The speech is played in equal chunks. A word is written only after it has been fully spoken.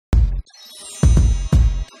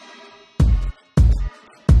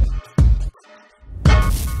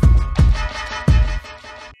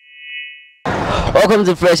Welcome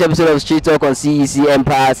to a fresh episode of Street Talk on CEC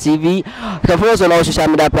Empire TV. You can follow us on all social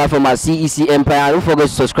media platforms at CEC Empire. And don't forget to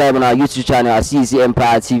subscribe on our YouTube channel at CEC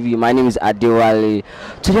Empire TV. My name is Adewale.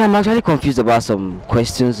 Today I'm actually confused about some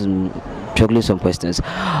questions and juggling some questions.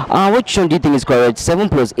 Which one do you think is correct? 7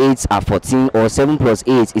 plus 8 are 14 or 7 plus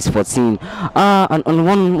 8 is 14? And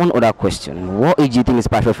one other question. What age do you think is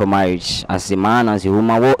perfect for marriage? As a man, as a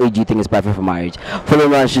woman, what age do you think is perfect for marriage? Follow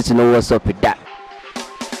me on Street to know what's up with that.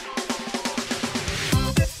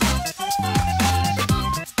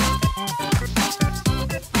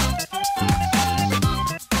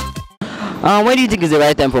 When do you think is the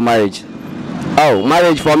right time for marriage? Oh,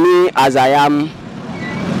 marriage for me, as I am,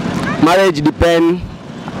 marriage depends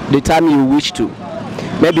the time you wish to.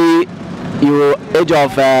 Maybe you're age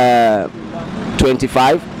of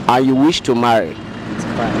 25 and you wish to marry.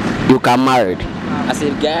 You can marry. As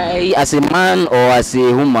a guy, as a man, or as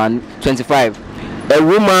a woman, 25. A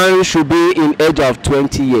woman should be in age of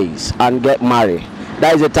 20 years and get married.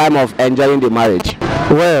 That is the time of enjoying the marriage.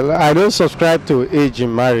 Well, I don't subscribe to age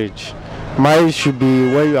in marriage. Marriage should be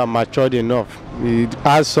when you are matured enough. It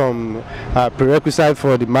has some prerequisites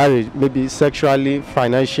for the marriage, maybe sexually,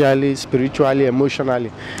 financially, spiritually, emotionally.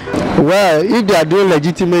 Well, if they are doing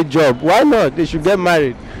legitimate job, why not? They should get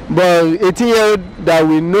married. But 18-year-old that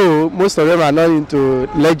we know, most of them are not into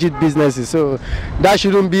legit businesses, so that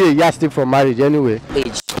shouldn't be a yardstick for marriage anyway.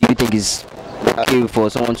 Age do you think is okay for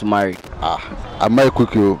someone to marry? I marry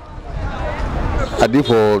quickly. I did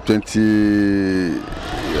for 22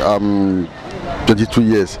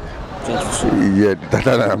 years. 22. Yeah, that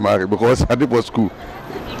time I married because I did for school.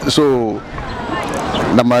 So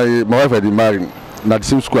now my wife had been married. Now the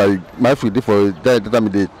same school my wife did for that time I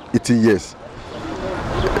did 18 years.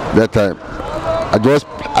 That time I just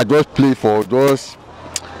play for just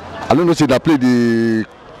I don't know say I play the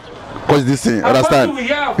cause this thing, understand?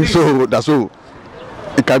 So that's all.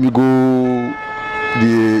 It can be go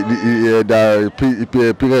the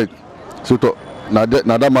period. So now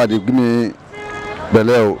that man they give me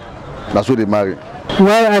beleo. That's what they marry.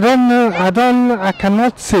 Well, I don't know. I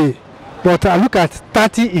cannot say, but I look at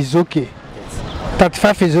 30 is okay.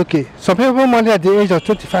 35 is okay. Some people marry at the age of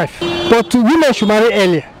 25, but women should marry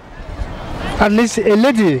earlier. At least a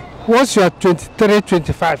lady, once you are 23,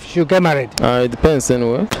 25, she'll get married. It depends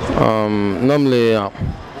anyway.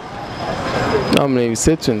 Normally we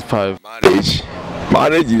say 25.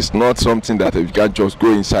 Marriage is not something that you can just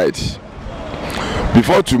go inside.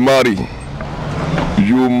 Before to marry,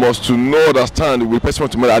 you must to know, understand the person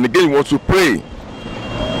want to marry, and again you want to pray.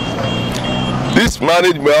 This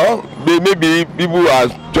marriage, well, maybe people are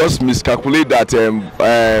just miscalculate that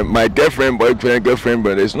my girlfriend, boyfriend, girlfriend,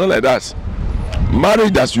 but it's not like that.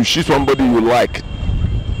 Marriage that you see somebody you like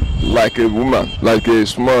a woman, like a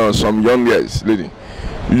some young girls, lady,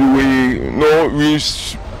 you will know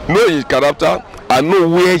his character and know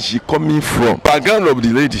where she coming from. Background of the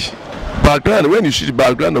lady, when you see the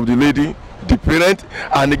background of the lady, the parent,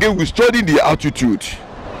 and again we study the attitude,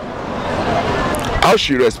 how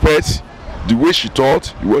she respects, the way she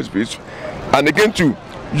taught, the way she speaks, and again too,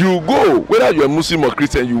 you go, whether you are Muslim or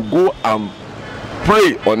Christian, you go and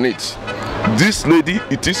pray on it. This lady,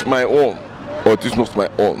 it is my own, or it is not my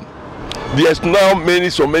own. There's now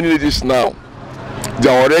so many ladies now, they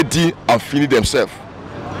are already feeling themselves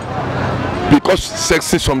because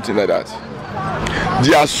sex is something like that.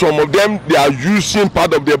 There are some of them, they are using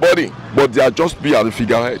part of their body, but they are just be at the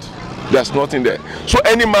figurehead. There's nothing there. So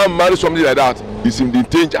any man marry something like that is in the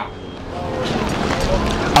danger.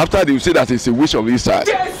 After they will say that it's a wish of this side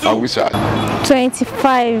and which side.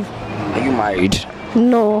 25. Are you married?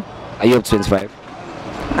 No. Are you up to 25?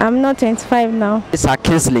 I'm not 25 now. It's a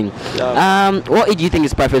counseling. What age do you think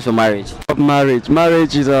is perfect for marriage?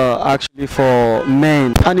 Marriage is actually for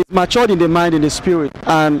men, and he's matured in the mind and the spirit,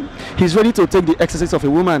 and he's ready to take the exercise of a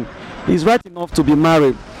woman. He's right enough to be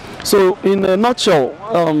married. So in a nutshell,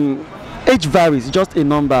 age varies, just a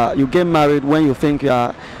number. You get married when you think you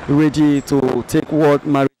are ready to take what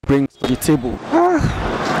marriage brings to the table.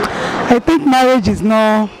 I think marriage is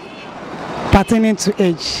not pertaining to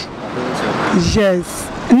age. Yes.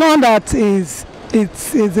 Not that it's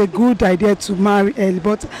a good idea to marry early,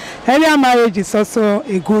 but earlier marriage is also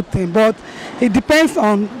a good thing. But it depends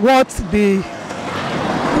on what the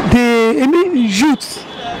youth.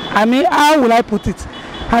 I mean, how will I put it?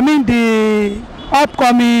 I mean, the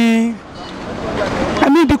upcoming. I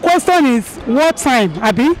mean, the question is what time,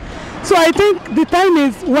 Abi? So I think the time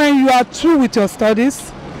is when you are through with your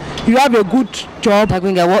studies, you have a good job.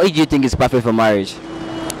 Takwinga, what age do you think is perfect for marriage?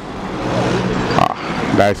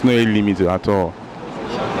 There is no age limit at all.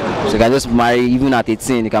 So you can just marry even at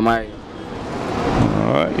 18, you can marry.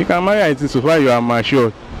 You can marry at so far you are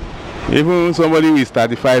mature. Even somebody who is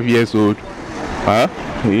 35 years old,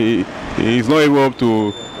 he is not even up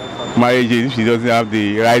to marriage if she doesn't have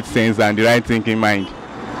the right sense and the right thinking mind.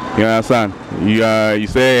 You understand? You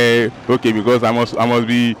say okay, because I must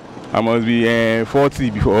be 40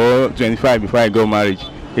 before 25 before I go marriage.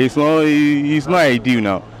 It's not ideal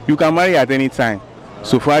now. You can marry at any time,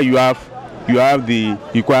 so far you have the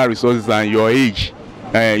equal resources and your age,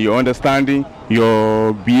 your understanding,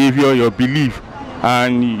 your behavior, your belief,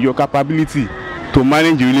 and your capability to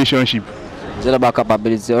manage the relationship. It's all about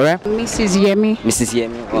capability, alright? Mrs. Yemi. Mrs.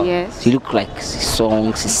 Yemi. Wow. Yes. She look like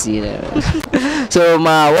songs, So,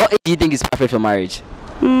 ma, what age do you think is perfect for marriage?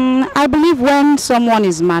 I believe when someone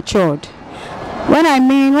is matured. When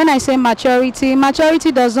I say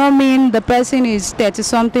maturity does not mean the person is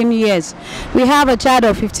 30-something years. We have a child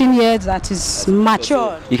of 15 years that is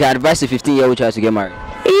mature. You can advise a 15-year-old child to get married?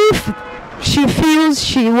 If she feels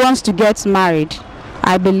she wants to get married,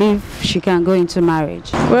 I believe she can go into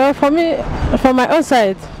marriage. Well, for me, from my own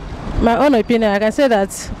side, my own opinion, I can say that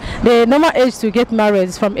the normal age to get married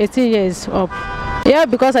is from 18 years up. Yeah,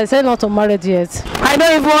 because I said not to married yet. I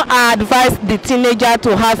don't even advise the teenager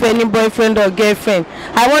to have any boyfriend or girlfriend.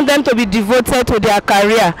 I want them to be devoted to their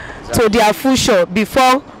career, to their future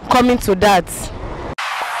before coming to that.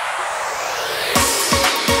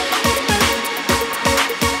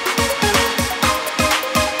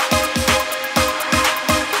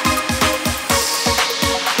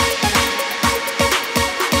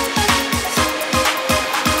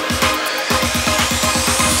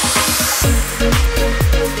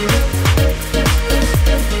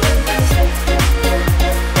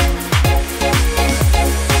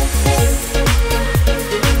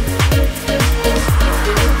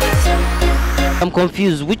 I'm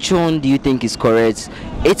confused. Which one do you think is correct?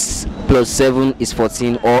 8 plus 7 is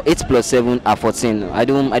 14, or 8 plus 7 are 14? I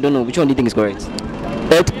don't know. Which one do you think is correct?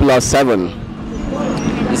 8 plus 7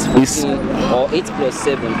 is 14, or 8 plus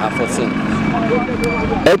 7 are 14?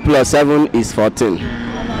 8 plus 7 is 14.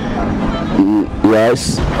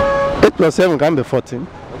 Yes. 8 plus 7 can be 14.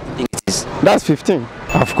 What do you think it is? That's 15,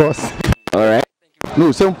 of course. Alright.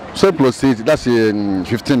 No, 7 plus 8, that's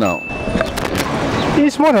 15 now.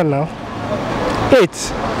 It's more than now. 8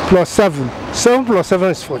 plus 7. 7 plus 7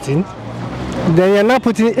 is 14. Then you're now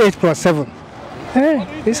putting 8 plus 7. Hey,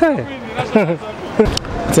 it's high.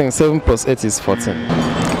 I think 7 plus 8 is 14.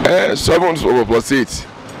 7 plus 8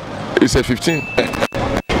 is 15.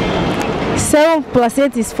 7 plus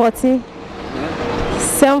 8 is 14.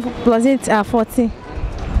 7 plus 8 are 14.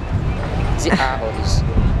 Is it R or is?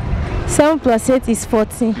 7 plus 8 is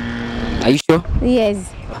 14. Are you sure?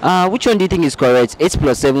 Yes. Which one do you think is correct? 8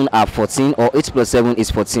 plus 7 are 14, or 8 plus 7 is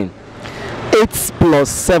 14? 8 plus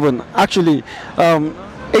 7. Actually, 8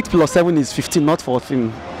 plus 7 is 15, not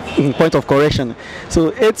 14. In point of correction.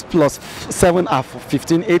 So 8 plus 7 are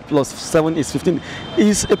 15. 8 plus 7 is 15.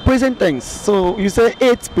 Is a present tense. So you say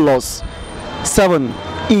 8 plus 7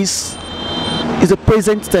 is a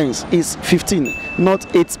present tense. Is 15,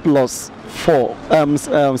 not 8 plus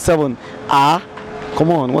 7 are.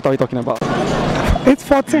 Come on, what are we talking about? It's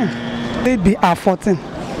 14. They are 14.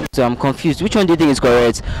 So I'm confused. Which one do you think is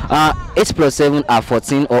correct? 8 plus 7 are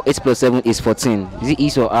 14, or 8 plus 7 is 14? Is it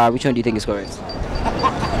is or R? Which one do you think is correct?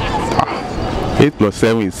 8 plus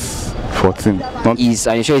 7 is 14. Not Is.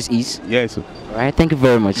 Are you sure it's is? yes. Alright, thank you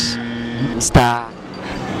very much. Mr.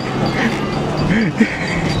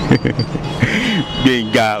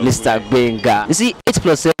 Benga. Mr. Benga. You see, 8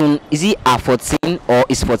 plus 7, is it a 14 or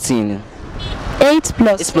is 14? 8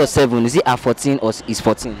 plus 8 plus 7, is it a 14 or is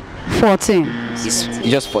 14? 14. It's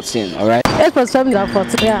just 14, alright? 8 plus 7 are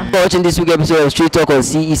 14, yeah. For watching this week's episode of Street Talk on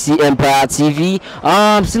CEC Empire TV.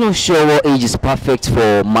 I'm still not sure what age is perfect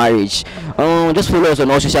for marriage. Just follow us on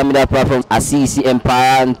all social media platforms at CEC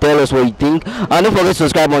Empire and tell us what you think. And don't forget to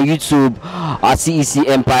subscribe on YouTube at CEC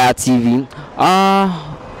Empire TV.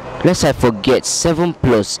 Lest I forget, 7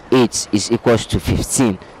 plus 8 is equals to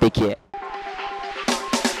 15. Take care.